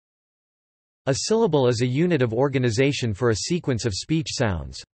A syllable is a unit of organization for a sequence of speech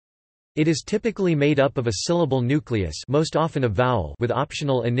sounds. It is typically made up of a syllable nucleus, most often a vowel, with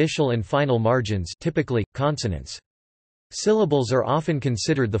optional initial and final margins, typically consonants. Syllables are often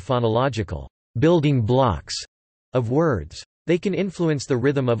considered the phonological building blocks of words. They can influence the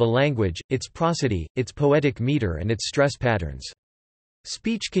rhythm of a language, its prosody, its poetic meter and its stress patterns.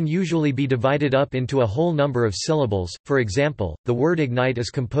 Speech can usually be divided up into a whole number of syllables, for example, the word ignite is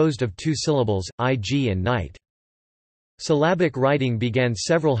composed of 2 syllables, ig and night. Syllabic writing began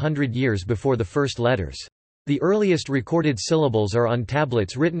several hundred years before the first letters. The earliest recorded syllables are on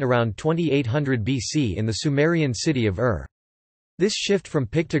tablets written around 2800 BC in the Sumerian city of Ur. This shift from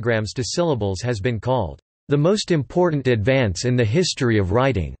pictograms to syllables has been called the most important advance in the history of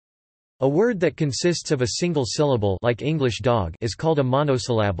writing. A word that consists of a single syllable, like English dog, is called a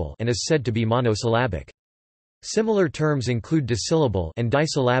monosyllable and is said to be monosyllabic. Similar terms include disyllable and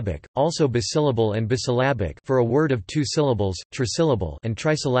disyllabic, also bisyllable and bisyllabic for a word of 2 syllables, trisyllable and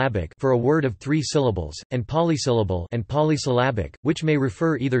trisyllabic for a word of 3 syllables, and polysyllable and polysyllabic, which may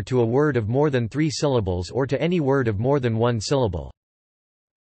refer either to a word of more than 3 syllables or to any word of more than 1 syllable.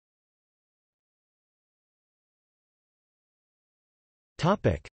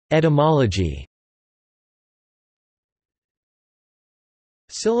 Etymology.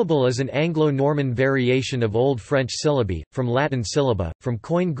 Syllable is an Anglo-Norman variation of Old French syllabi, from Latin syllaba, from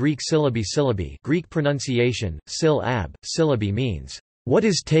Koine Greek syllabi, Greek pronunciation, syll-ab. Syllabi means, "what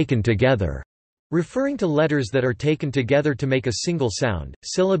is taken together", referring to letters that are taken together to make a single sound.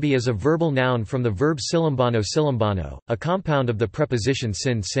 Syllabi is a verbal noun from the verb sillambano, a compound of the preposition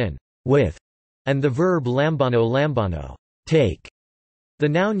sin, with, and the verb lambano, take. The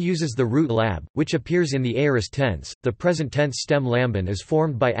noun uses the root lab, which appears in the aorist tense. The present tense stem lamban is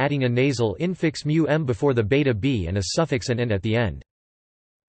formed by adding a nasal infix mu m before the beta b and a suffix an at the end.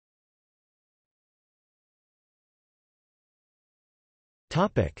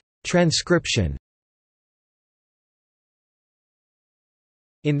 Topic: Transcription.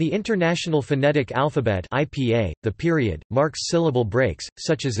 In the International Phonetic Alphabet (IPA), the period marks syllable breaks,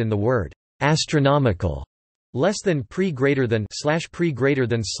 such as in the word astronomical. Less than pre greater than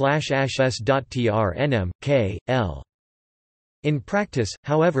slash ash s.trnm, k, l. In practice,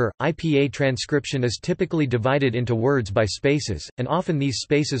 however, IPA transcription is typically divided into words by spaces, and often these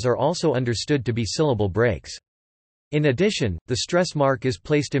spaces are also understood to be syllable breaks. In addition, the stress mark is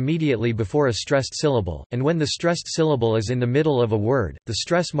placed immediately before a stressed syllable, and when the stressed syllable is in the middle of a word, the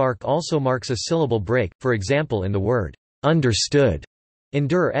stress mark also marks a syllable break, for example in the word understood in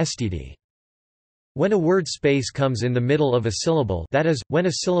der std. When a word space comes in the middle of a syllable, that is, when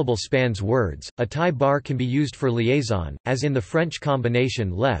a syllable spans words, a tie bar can be used for liaison, as in the French combination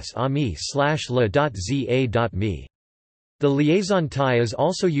les amis/le.za.me. The liaison tie is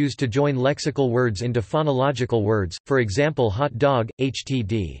also used to join lexical words into phonological words, for example hot dog,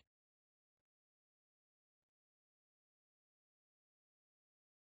 htd.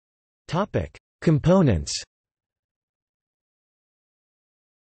 Components.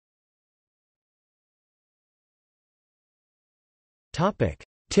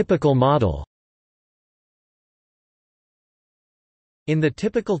 Typical model. In the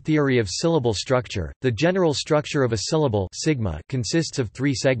typical theory of syllable structure, the general structure of a syllable sigma consists of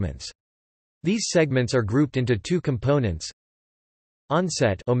 3 segments. These segments are grouped into 2 components: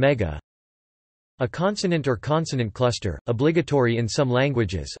 onset omega, a consonant or consonant cluster, obligatory in some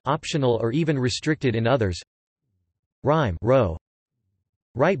languages, optional or even restricted in others; rime rho.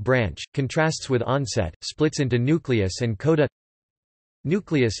 Right branch contrasts with onset, splits into nucleus and coda.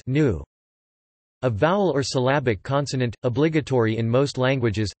 Nucleus nu. A vowel or syllabic consonant, obligatory in most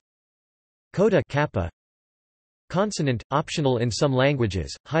languages. Coda kappa. Consonant, optional in some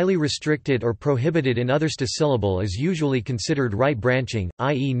languages, highly restricted or prohibited in others. To syllable is usually considered right branching,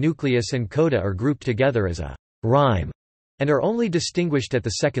 i.e. nucleus and coda are grouped together as a rime, and are only distinguished at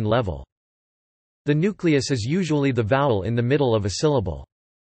the second level. The nucleus is usually the vowel in the middle of a syllable.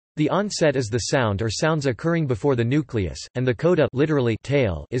 The onset is the sound or sounds occurring before the nucleus, and the coda, literally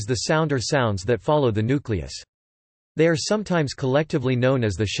tail, is the sound or sounds that follow the nucleus. They are sometimes collectively known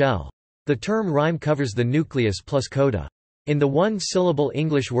as the shell. The term rime covers the nucleus plus coda. In the one-syllable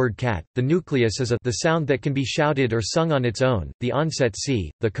English word cat, the nucleus is the sound that can be shouted or sung on its own, the onset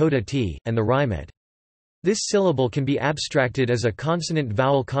c, the coda t, and the rime et. This syllable can be abstracted as a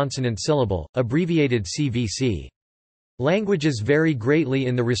consonant-vowel-consonant syllable, abbreviated CVC. Languages vary greatly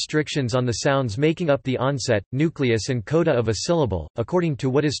in the restrictions on the sounds making up the onset, nucleus and coda of a syllable, according to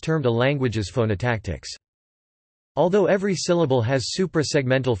what is termed a language's phonotactics. Although every syllable has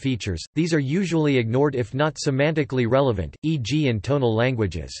suprasegmental features, these are usually ignored if not semantically relevant, e.g. in tonal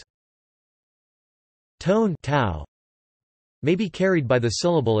languages. tone tau may be carried by the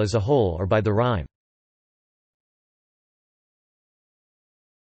syllable as a whole or by the rhyme.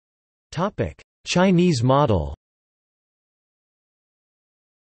 Chinese model.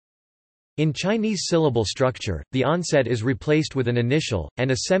 In Chinese syllable structure, the onset is replaced with an initial,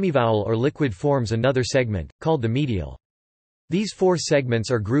 and a semivowel or liquid forms another segment, called the medial. These four segments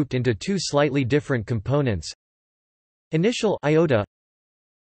are grouped into two slightly different components: initial iota,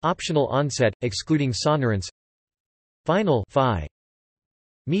 optional onset, excluding sonorants, final phi,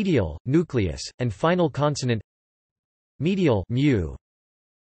 medial, nucleus, and final consonant, medial mu,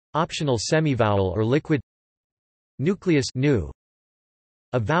 optional semivowel or liquid, nucleus nu,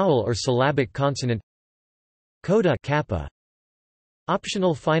 a vowel or syllabic consonant, coda kappa,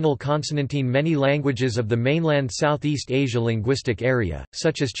 optional final consonantine. Many languages of the mainland Southeast Asia linguistic area,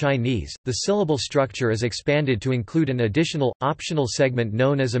 such as Chinese, the syllable structure is expanded to include an additional, optional segment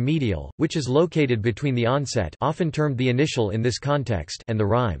known as a medial, which is located between the onset, often termed the initial in this context, and the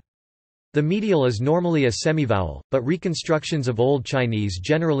rhyme. The medial is normally a semivowel, but reconstructions of Old Chinese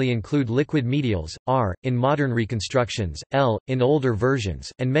generally include liquid medials, r, in modern reconstructions, l, in older versions,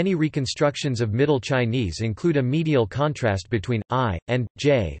 and many reconstructions of Middle Chinese include a medial contrast between I and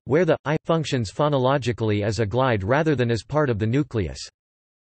j, where the I functions phonologically as a glide rather than as part of the nucleus.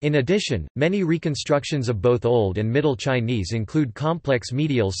 In addition, many reconstructions of both Old and Middle Chinese include complex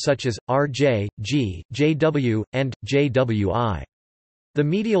medials such as rj, g, jw, and jwi. The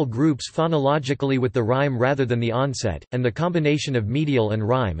medial groups phonologically with the rhyme rather than the onset, and the combination of medial and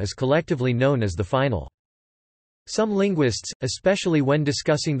rhyme is collectively known as the final. Some linguists, especially when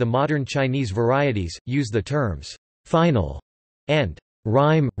discussing the modern Chinese varieties, use the terms final and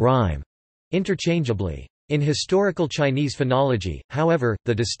rhyme interchangeably. In historical Chinese phonology, however,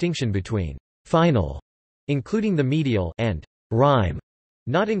 the distinction between final, including the medial, and rhyme,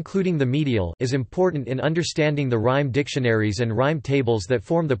 not including the medial, is important in understanding the rhyme dictionaries and rhyme tables that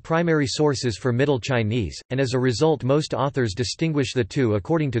form the primary sources for Middle Chinese, and as a result most authors distinguish the two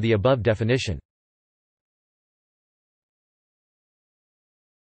according to the above definition.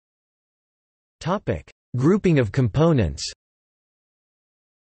 Grouping of components.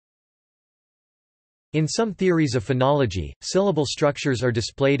 In some theories of phonology, syllable structures are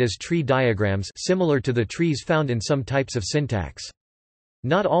displayed as tree diagrams similar to the trees found in some types of syntax.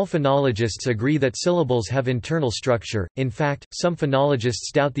 Not all phonologists agree that syllables have internal structure. In fact, some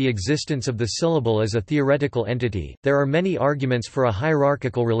phonologists doubt the existence of the syllable as a theoretical entity. There are many arguments for a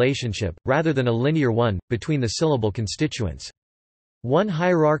hierarchical relationship, rather than a linear one, between the syllable constituents. One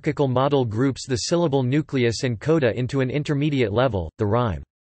hierarchical model groups the syllable nucleus and coda into an intermediate level, the rhyme.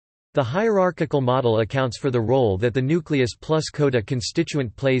 The hierarchical model accounts for the role that the nucleus plus coda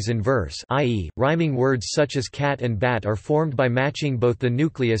constituent plays in verse, i.e., rhyming words such as cat and bat are formed by matching both the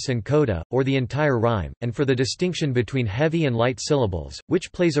nucleus and coda, or the entire rhyme, and for the distinction between heavy and light syllables,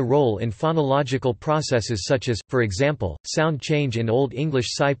 which plays a role in phonological processes such as, for example, sound change in Old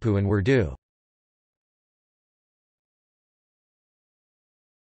English saipu and urdu.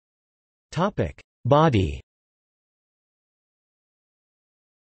 Body.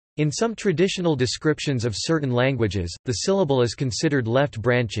 In some traditional descriptions of certain languages, the syllable is considered left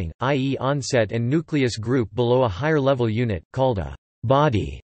branching, i.e. onset and nucleus group below a higher level unit, called a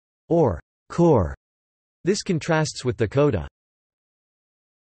body or core. This contrasts with the coda.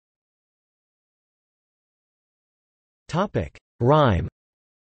 Rhyme.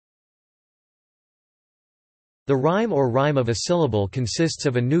 The rhyme or rhyme of a syllable consists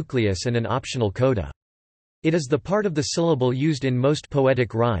of a nucleus and an optional coda. It is the part of the syllable used in most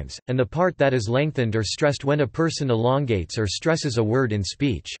poetic rhymes, and the part that is lengthened or stressed when a person elongates or stresses a word in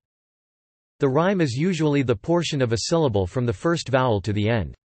speech. The rhyme is usually the portion of a syllable from the first vowel to the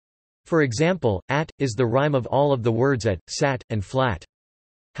end. For example, at is the rhyme of all of the words at, sat, and flat.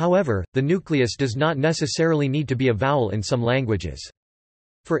 However, the nucleus does not necessarily need to be a vowel in some languages.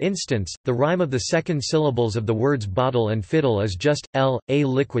 For instance, the rhyme of the second syllables of the words bottle and fiddle is just l, a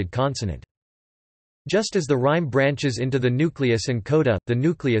liquid consonant. Just as the rhyme branches into the nucleus and coda, the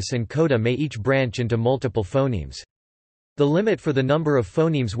nucleus and coda may each branch into multiple phonemes. The limit for the number of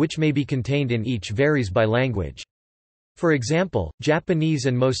phonemes which may be contained in each varies by language. For example, Japanese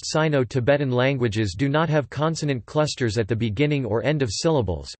and most Sino-Tibetan languages do not have consonant clusters at the beginning or end of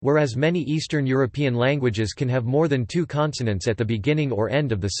syllables, whereas many Eastern European languages can have more than two consonants at the beginning or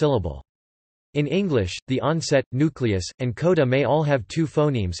end of the syllable. In English, the onset, nucleus, and coda may all have two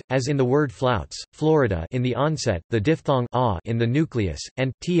phonemes, as in the word flouts, Florida in the onset, the diphthong a in the nucleus,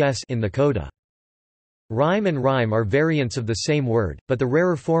 and ts in the coda. Rhyme and rhyme are variants of the same word, but the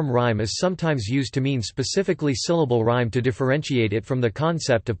rarer form rhyme is sometimes used to mean specifically syllable rhyme to differentiate it from the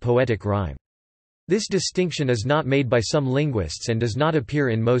concept of poetic rhyme. This distinction is not made by some linguists and does not appear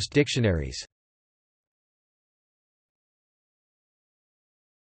in most dictionaries.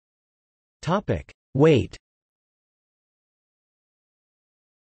 Weight.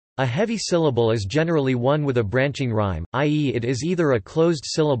 A heavy syllable is generally one with a branching rime, i.e. it is either a closed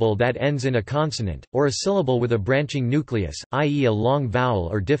syllable that ends in a consonant, or a syllable with a branching nucleus, i.e. a long vowel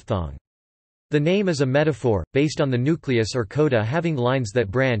or diphthong. The name is a metaphor, based on the nucleus or coda having lines that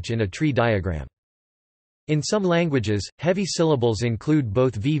branch in a tree diagram. In some languages, heavy syllables include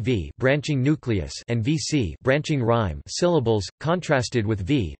both VV branching nucleus and VC branching rime syllables, contrasted with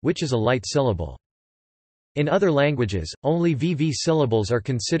V, which is a light syllable. In other languages, only VV syllables are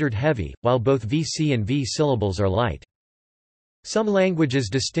considered heavy, while both VC and V syllables are light. Some languages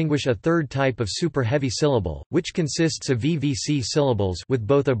distinguish a third type of super-heavy syllable, which consists of VVC syllables with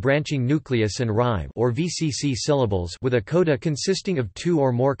both a branching nucleus and rime, or VCC syllables with a coda consisting of two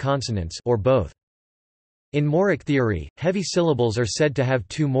or more consonants, or both. In Moric theory, heavy syllables are said to have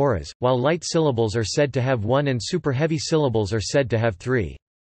two moras, while light syllables are said to have one and super-heavy syllables are said to have three.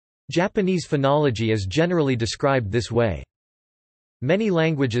 Japanese phonology is generally described this way. Many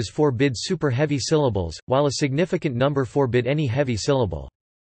languages forbid super-heavy syllables, while a significant number forbid any heavy syllable.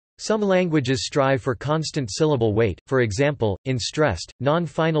 Some languages strive for constant syllable weight, for example, in stressed,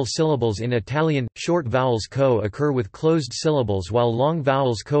 non-final syllables in Italian, short vowels co-occur with closed syllables while long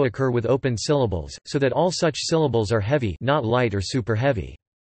vowels co-occur with open syllables, so that all such syllables are heavy, not light or super-heavy.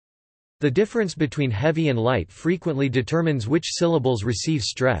 The difference between heavy and light frequently determines which syllables receive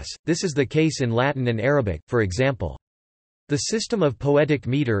stress. This is the case in Latin and Arabic, for example. The system of poetic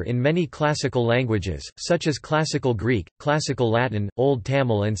meter in many classical languages, such as Classical Greek, Classical Latin, Old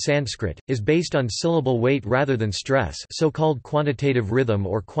Tamil and Sanskrit, is based on syllable weight rather than stress, so-called quantitative rhythm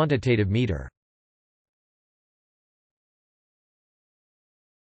or quantitative meter.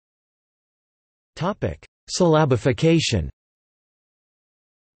 Syllabification.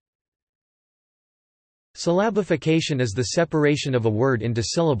 Syllabification is the separation of a word into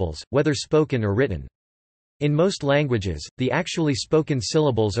syllables, whether spoken or written. In most languages, the actually spoken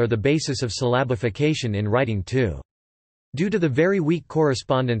syllables are the basis of syllabification in writing too. Due to the very weak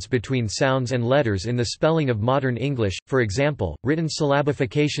correspondence between sounds and letters in the spelling of modern English, for example, written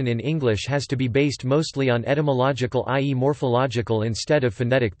syllabification in English has to be based mostly on etymological, i.e. morphological instead of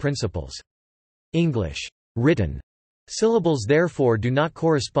phonetic principles. English written syllables therefore do not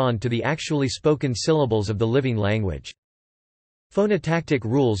correspond to the actually spoken syllables of the living language. Phonotactic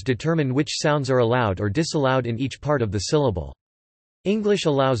rules determine which sounds are allowed or disallowed in each part of the syllable. English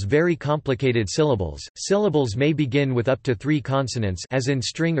allows very complicated syllables. Syllables may begin with up to 3 consonants as in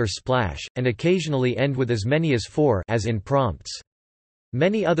string or splash, and occasionally end with as many as 4 as in prompts.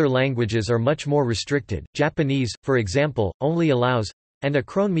 Many other languages are much more restricted. Japanese, for example, only allows and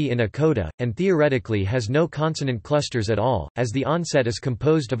acronemy in a coda, and theoretically has no consonant clusters at all, as the onset is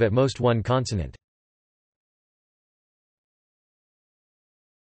composed of at most one consonant.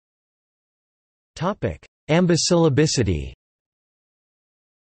 Ambisyllabicity.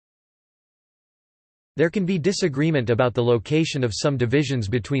 There can be disagreement about the location of some divisions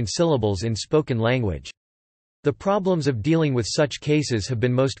between syllables in spoken language. The problems of dealing with such cases have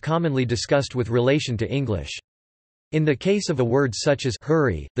been most commonly discussed with relation to English. In the case of a word such as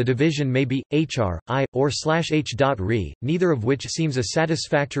hurry, the division may be hr, I, or /h.re, neither of which seems a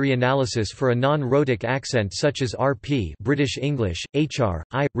satisfactory analysis for a non-rhotic accent such as rp British English. Hr,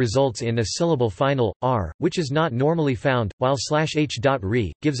 I, results in a syllable final, r, which is not normally found, while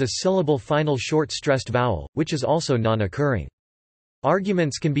 /h.re, gives a syllable final short stressed vowel, which is also non-occurring.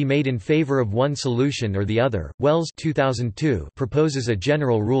 Arguments can be made in favor of one solution or the other. Wells 2002 proposes a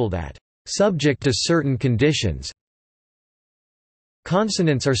general rule that, subject to certain conditions,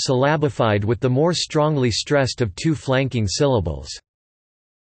 consonants are syllabified with the more strongly stressed of 2 flanking syllables,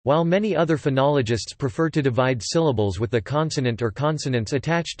 while many other phonologists prefer to divide syllables with the consonant or consonants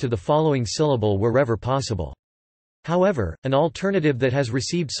attached to the following syllable wherever possible. However, an alternative that has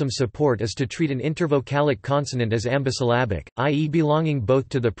received some support is to treat an intervocalic consonant as ambisyllabic, i.e. belonging both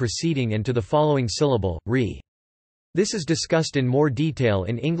to the preceding and to the following syllable, re. This is discussed in more detail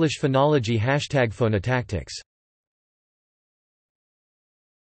in English phonology #phonotactics.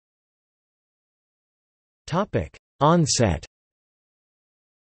 Onset.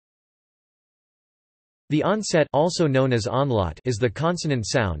 The onset, also known as onlot, is the consonant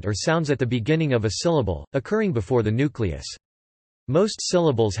sound or sounds at the beginning of a syllable, occurring before the nucleus. Most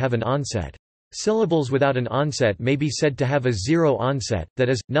syllables have an onset. Syllables without an onset may be said to have a zero onset, that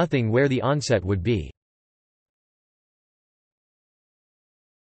is, nothing where the onset would be.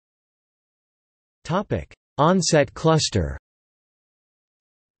 Onset cluster.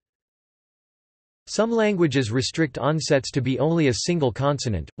 Some languages restrict onsets to be only a single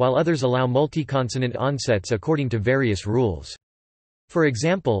consonant, while others allow multi-consonant onsets according to various rules. For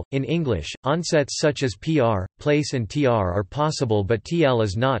example, in English, onsets such as pr, place and tr are possible but tl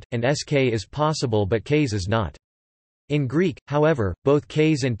is not, and sk is possible but ks is not. In Greek, however, both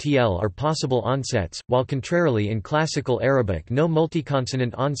ks and tl are possible onsets, while contrarily in Classical Arabic no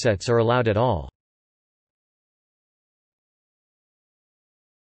multi-consonant onsets are allowed at all.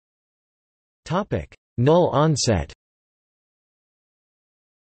 Null onset.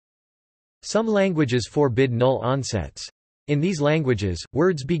 Some languages forbid null onsets. In these languages,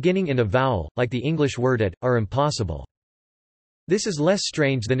 words beginning in a vowel, like the English word at, are impossible. This is less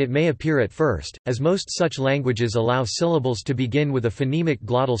strange than it may appear at first, as most such languages allow syllables to begin with a phonemic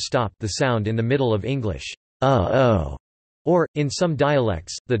glottal stop, the sound in the middle of English, o, or, in some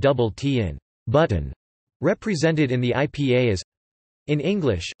dialects, the double t in button, represented in the IPA as. In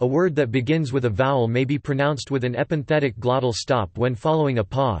English, a word that begins with a vowel may be pronounced with an epenthetic glottal stop when following a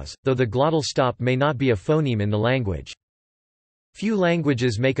pause, though the glottal stop may not be a phoneme in the language. Few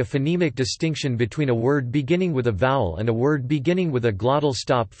languages make a phonemic distinction between a word beginning with a vowel and a word beginning with a glottal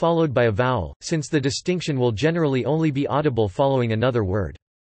stop followed by a vowel, since the distinction will generally only be audible following another word.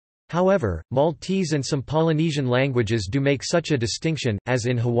 However, Maltese and some Polynesian languages do make such a distinction, as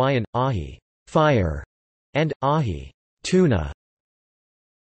in Hawaiian, ahi, fire, and ahi, tuna.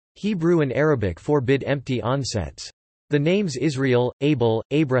 Hebrew and Arabic forbid empty onsets. The names Israel, Abel,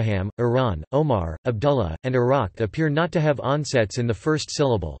 Abraham, Iran, Omar, Abdullah, and Iraq appear not to have onsets in the first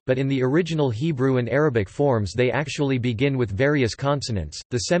syllable, but in the original Hebrew and Arabic forms they actually begin with various consonants,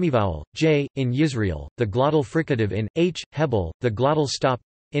 the semivowel, j, in Yisrael, the glottal fricative in, h, Hebel, the glottal stop,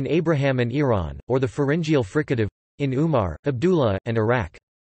 in Abraham and Iran, or the pharyngeal fricative, in Umar, Abdullah, and Iraq.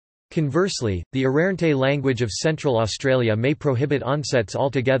 Conversely, the Arrernte language of Central Australia may prohibit onsets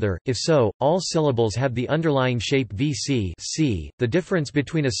altogether. If so, all syllables have the underlying shape vc c. The difference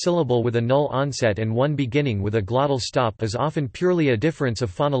between a syllable with a null onset and one beginning with a glottal stop is often purely a difference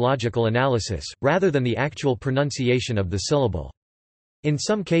of phonological analysis, rather than the actual pronunciation of the syllable. In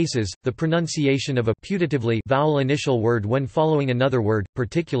some cases, the pronunciation of a putatively vowel initial word when following another word,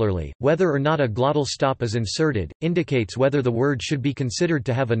 particularly, whether or not a glottal stop is inserted, indicates whether the word should be considered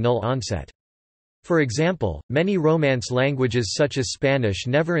to have a null onset. For example, many Romance languages such as Spanish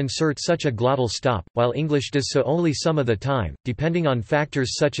never insert such a glottal stop, while English does so only some of the time, depending on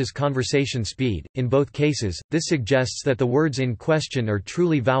factors such as conversation speed. In both cases, this suggests that the words in question are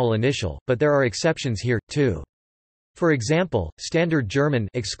truly vowel initial, but there are exceptions here, too. For example, Standard German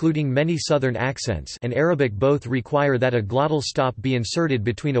excluding many Southern accents and Arabic both require that a glottal stop be inserted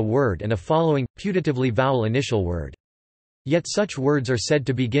between a word and a following, putatively vowel initial word. Yet such words are said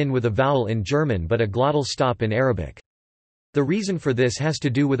to begin with a vowel in German but a glottal stop in Arabic. The reason for this has to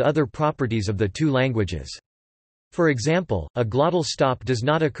do with other properties of the two languages. For example, a glottal stop does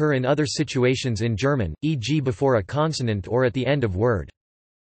not occur in other situations in German, e.g. before a consonant or at the end of word.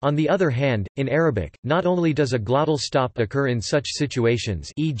 On the other hand, in Arabic, not only does a glottal stop occur in such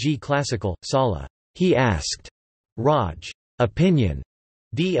situations, e.g. classical, sala, he asked, raj, opinion,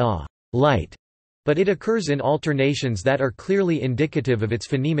 di'a, light, but it occurs in alternations that are clearly indicative of its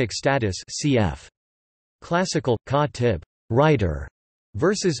phonemic status, cf. Classical, katib, writer,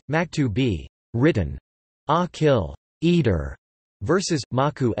 versus maktubi, written, akil, eater, versus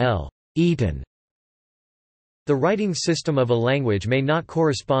maku eaten. The writing system of a language may not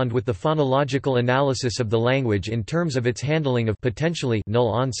correspond with the phonological analysis of the language in terms of its handling of potentially null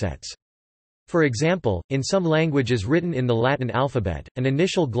onsets. For example, in some languages written in the Latin alphabet, an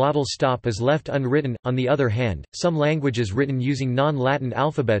initial glottal stop is left unwritten. On the other hand, some languages written using non-Latin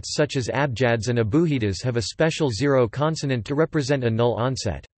alphabets such as Abjads and Abuhidas have a special zero consonant to represent a null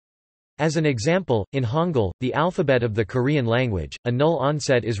onset. As an example, in Hangul, the alphabet of the Korean language, a null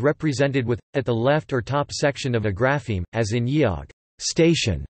onset is represented with at the left or top section of a grapheme, as in yeog,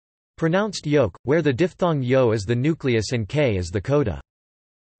 station, pronounced yoke, where the diphthong yo is the nucleus and k is the coda.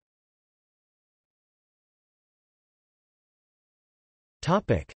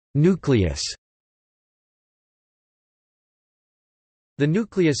 Topic: Nucleus. The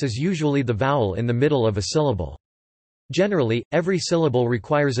nucleus is usually the vowel in the middle of a syllable. Generally, every syllable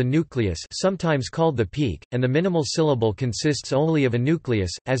requires a nucleus, sometimes called the peak, and the minimal syllable consists only of a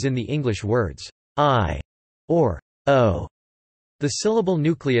nucleus, as in the English words I or o. The syllable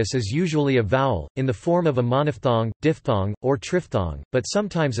nucleus is usually a vowel, in the form of a monophthong, diphthong, or triphthong, but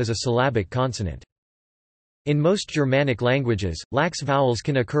sometimes as a syllabic consonant. In most Germanic languages, lax vowels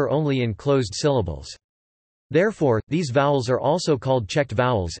can occur only in closed syllables. Therefore, these vowels are also called checked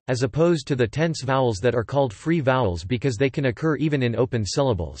vowels, as opposed to the tense vowels that are called free vowels because they can occur even in open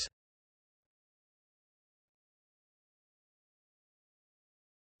syllables.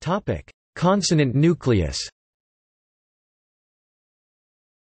 Consonant nucleus.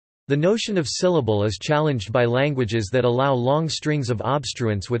 The notion of syllable is challenged by languages that allow long strings of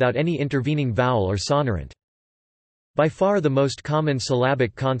obstruents without any intervening vowel or sonorant. By far the most common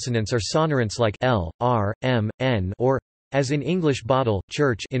syllabic consonants are sonorants like l, r, m, n or, as in English bottle,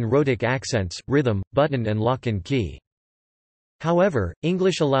 church in rhotic accents, rhythm, button and lock and key. However,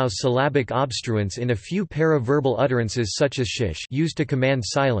 English allows syllabic obstruents in a few paraverbal utterances such as shish used to command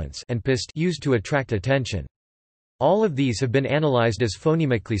silence and pist used to attract attention. All of these have been analyzed as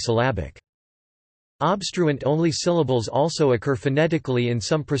phonemically syllabic. Obstruent-only syllables also occur phonetically in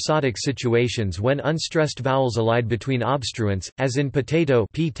some prosodic situations when unstressed vowels allied between obstruents, as in potato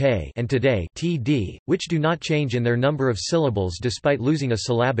and today td, which do not change in their number of syllables despite losing a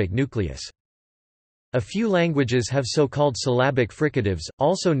syllabic nucleus. A few languages have so-called syllabic fricatives,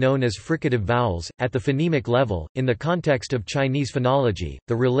 also known as fricative vowels, at the phonemic level. In the context of Chinese phonology,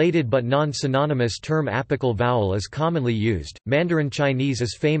 the related but non-synonymous term apical vowel is commonly used. Mandarin Chinese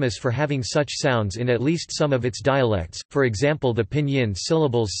is famous for having such sounds in at least some of its dialects, for example the pinyin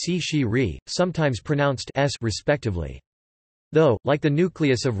syllables si, shi, ri, sometimes pronounced s respectively. Though, like the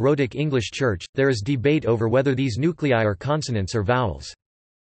nucleus of rhotic English church, there is debate over whether these nuclei are consonants or vowels.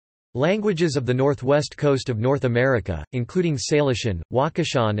 Languages of the northwest coast of North America, including Salishan,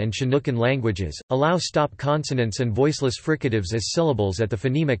 Wakashan and Chinookan languages, allow stop consonants and voiceless fricatives as syllables at the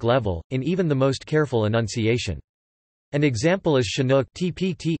phonemic level, in even the most careful enunciation. An example is Chinook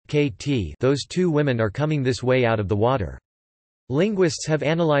tpt, kt, those two women are coming this way out of the water. Linguists have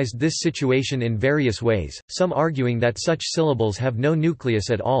analyzed this situation in various ways, some arguing that such syllables have no nucleus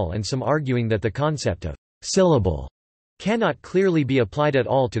at all and some arguing that the concept of syllable cannot clearly be applied at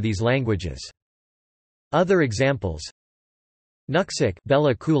all to these languages. Other examples: Nuksik,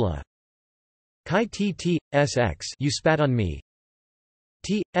 Bella Kula. Kai tt, sx, you spat on me.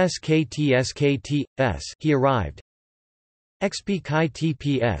 T, skt, skt, s, he arrived. Xp Kai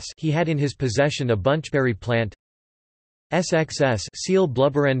tps, he had in his possession a bunchberry plant. SXS Seal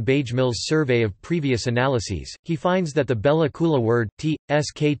Blubberen Bage-Mills survey of previous analyses, he finds that the Bella Kula word, t,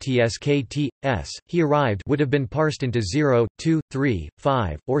 skt skt, s, he arrived would have been parsed into 0, 2, 3,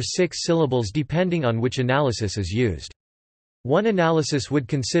 5, or 6 syllables depending on which analysis is used. One analysis would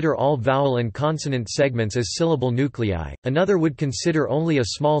consider all vowel and consonant segments as syllable nuclei, another would consider only a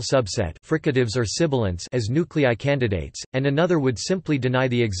small subset fricatives or sibilants as nuclei candidates, and another would simply deny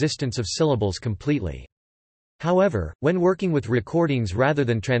the existence of syllables completely. However, when working with recordings rather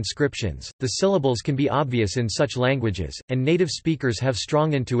than transcriptions, the syllables can be obvious in such languages, and native speakers have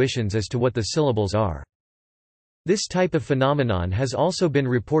strong intuitions as to what the syllables are. This type of phenomenon has also been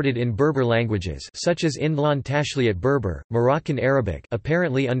reported in Berber languages such as Indlan Tashliat Berber, Moroccan Arabic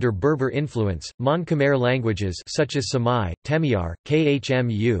apparently under Berber influence, Mon Khmer languages such as Samai, Temyar,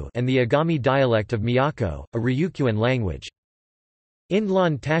 Khmu and the Agami dialect of Miyako, a Ryukyuan language.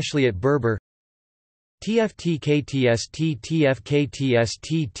 Indlan Tashliat Berber TFTKTST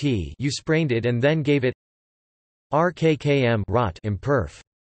TFKTSTT you sprained it and then gave it RKKM rot imperf.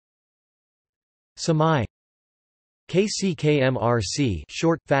 Samai KCKMRC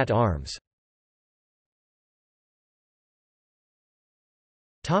short, fat arms.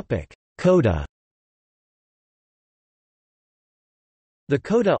 Coda. The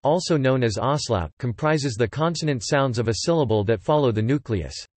coda, also known as oslap, comprises the consonant sounds of a syllable that follow the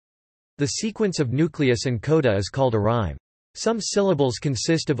nucleus. The sequence of nucleus and coda is called a rime. Some syllables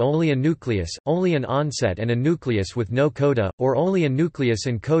consist of only a nucleus, only an onset and a nucleus with no coda, or only a nucleus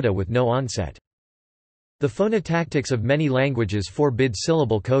and coda with no onset. The phonotactics of many languages forbid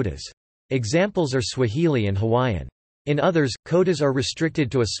syllable codas. Examples are Swahili and Hawaiian. In others, codas are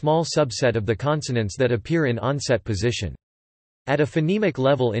restricted to a small subset of the consonants that appear in onset position. At a phonemic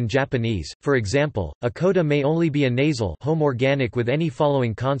level in Japanese, for example, a coda may only be a nasal homorganic with any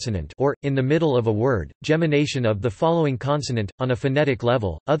following consonant or, in the middle of a word, gemination of the following consonant. On a phonetic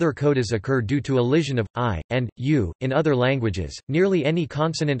level, other codas occur due to elision of I and U. In other languages, nearly any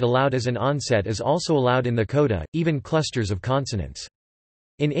consonant allowed as an onset is also allowed in the coda, even clusters of consonants.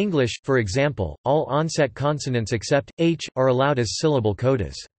 In English, for example, all onset consonants except h are allowed as syllable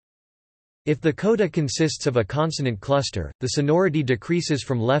codas. If the coda consists of a consonant cluster, the sonority decreases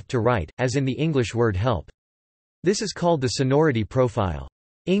from left to right, as in the English word help. This is called the sonority profile.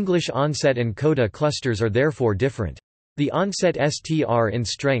 English onset and coda clusters are therefore different. The onset str in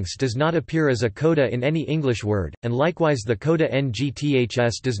strengths does not appear as a coda in any English word, and likewise the coda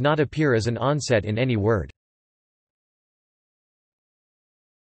ngths does not appear as an onset in any word.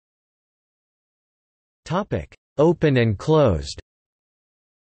 Open and closed.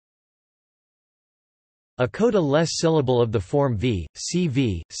 A coda-less syllable of the form v,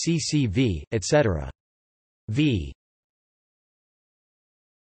 cv, ccv, etc. v.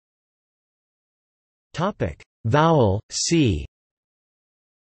 Topic: Vowel, c.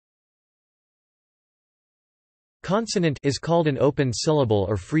 Consonant is called an open syllable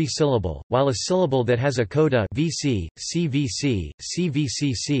or free syllable, while a syllable that has a coda vc, cvc,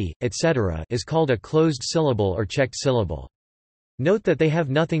 cvcc, etc. is called a closed syllable or checked syllable. Note that they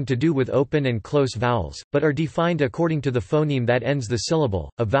have nothing to do with open and close vowels, but are defined according to the phoneme that ends the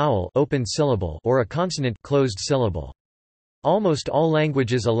syllable, a vowel open syllable or a consonant closed syllable. Almost all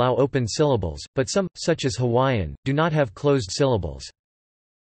languages allow open syllables, but some, such as Hawaiian, do not have closed syllables.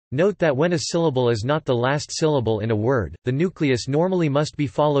 Note that when a syllable is not the last syllable in a word, the nucleus normally must be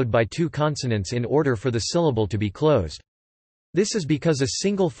followed by two consonants in order for the syllable to be closed. This is because a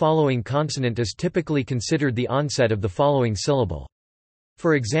single following consonant is typically considered the onset of the following syllable.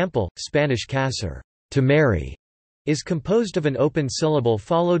 For example, Spanish casar, to marry, is composed of an open syllable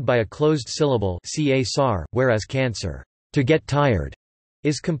followed by a closed syllable, casar, whereas cancer, to get tired,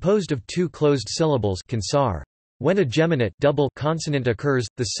 is composed of two closed syllables, cansar. When a geminate double consonant occurs,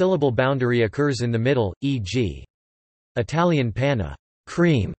 the syllable boundary occurs in the middle, e.g. Italian panna,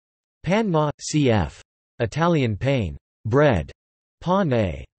 cream, panma, cf. Italian pane, bread,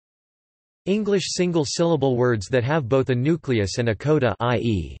 pane. English single-syllable words that have both a nucleus and a coda,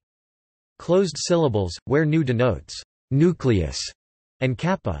 i.e. closed syllables, where nu denotes nucleus and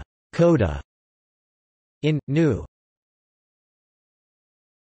kappa, coda. In nu.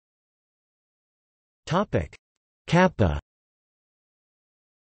 Topic: Kappa.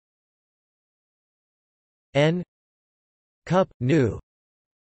 N. Cup, nu.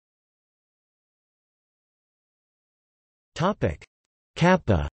 Topic: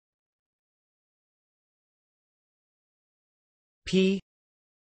 Kappa. P.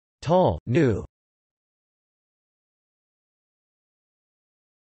 Tall, nu.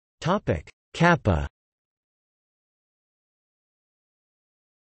 Topic: Kappa.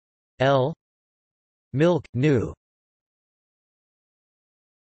 L. Milk, nu.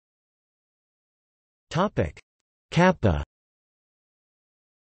 Topic: Kappa.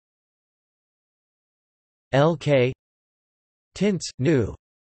 Lk. Tints, nu.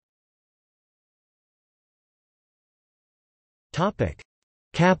 Topic: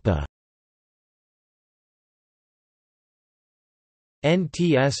 Kappa.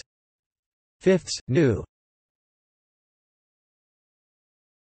 NTS. Fifths, nu.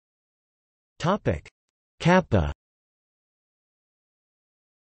 Topic: Kappa.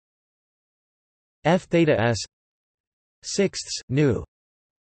 F theta s. Sixths, nu.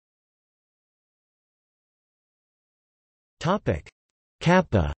 Topic: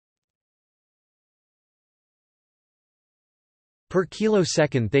 Kappa. Per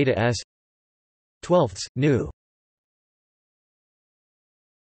kilosecond theta s. Twelfths, nu.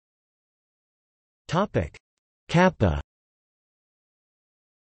 Topic: Kappa.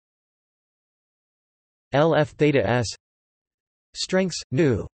 LF theta s. Strengths,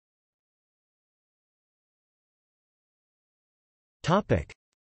 nu. Topic: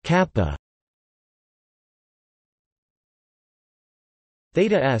 Kappa.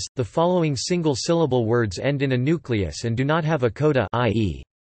 Theta s. The following single-syllable words end in a nucleus and do not have a coda, i.e.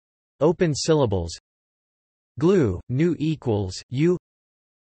 open syllables. Glue, nu equals u.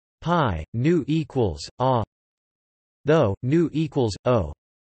 Pi, nu equals a. Though, nu equals o.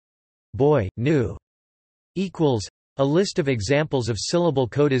 Boy, nu equals. A list of examples of syllable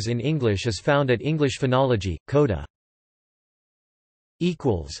codas in English is found at English Phonology, Coda.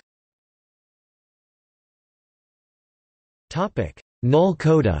 Equals. Topic: Null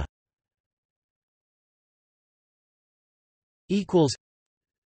coda. Equals.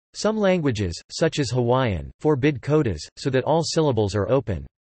 Some languages, such as Hawaiian, forbid codas, so that all syllables are open.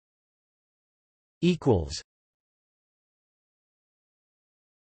 Equals.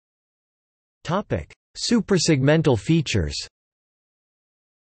 Topic: Suprasegmental features.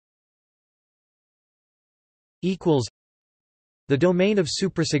 Equals. The domain of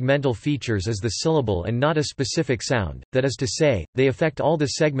suprasegmental features is the syllable and not a specific sound, that is to say, they affect all the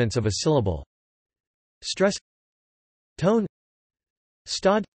segments of a syllable. Stress, tone,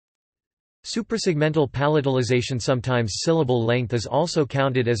 stod. Suprasegmental palatalization. Sometimes syllable length is also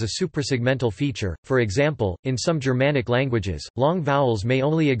counted as a suprasegmental feature. For example, in some Germanic languages, long vowels may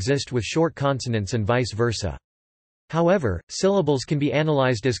only exist with short consonants and vice versa. However, syllables can be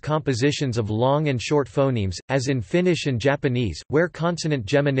analyzed as compositions of long and short phonemes, as in Finnish and Japanese, where consonant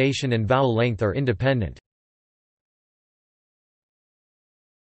gemination and vowel length are independent.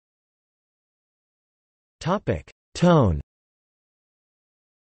 Topic: Tone.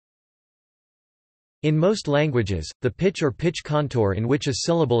 In most languages, the pitch or pitch contour in which a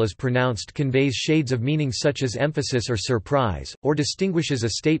syllable is pronounced conveys shades of meaning such as emphasis or surprise, or distinguishes a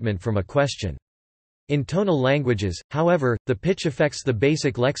statement from a question. In tonal languages, however, the pitch affects the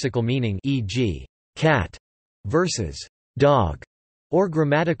basic lexical meaning, e.g., cat versus dog, or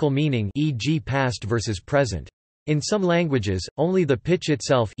grammatical meaning, e.g., past versus present. In some languages, only the pitch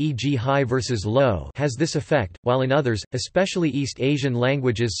itself, e.g. high versus low, has this effect, while in others, especially East Asian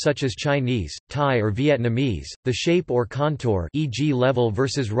languages such as Chinese, Thai or Vietnamese, the shape or contour, e.g. level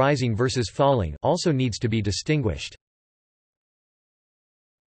versus rising versus falling, also needs to be distinguished.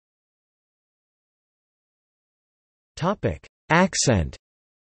 Topic: Accent.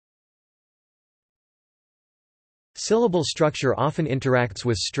 Syllable structure often interacts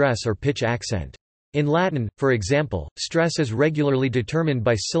with stress or pitch accent. In Latin, for example, stress is regularly determined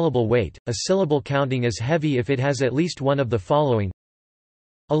by syllable weight, a syllable counting as heavy if it has at least one of the following: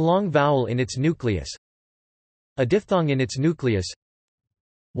 a long vowel in its nucleus, a diphthong in its nucleus,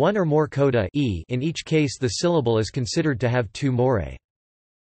 one or more coda e. In each case the syllable is considered to have two morae.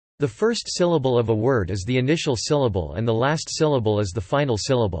 The first syllable of a word is the initial syllable and the last syllable is the final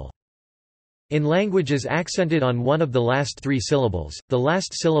syllable. In languages accented on one of the last three syllables, the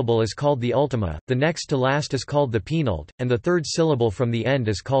last syllable is called the ultima, the next to last is called the penult, and the third syllable from the end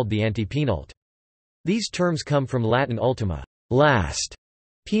is called the antepenult. These terms come from Latin ultima, last,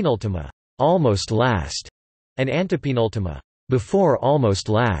 penultima, almost last, and antepenultima, before almost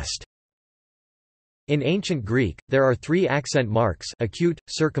last. In ancient Greek, there are three accent marks: acute,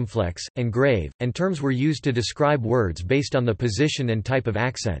 circumflex, and grave, and terms were used to describe words based on the position and type of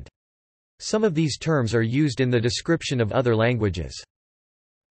accent. Some of these terms are used in the description of other languages.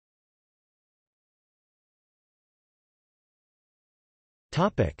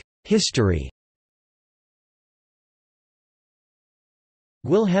 History.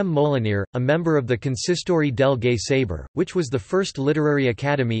 Guilhem Molinier, a member of the Consistory del Gai Saber, which was the first literary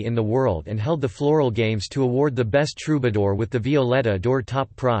academy in the world and held the Floral Games to award the best troubadour with the Violetta d'Or top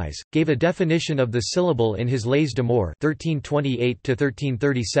prize, gave a definition of the syllable in his Les d'Amour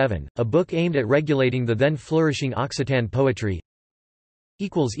 (1328–1337), a book aimed at regulating the then flourishing Occitan poetry.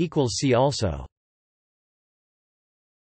 See also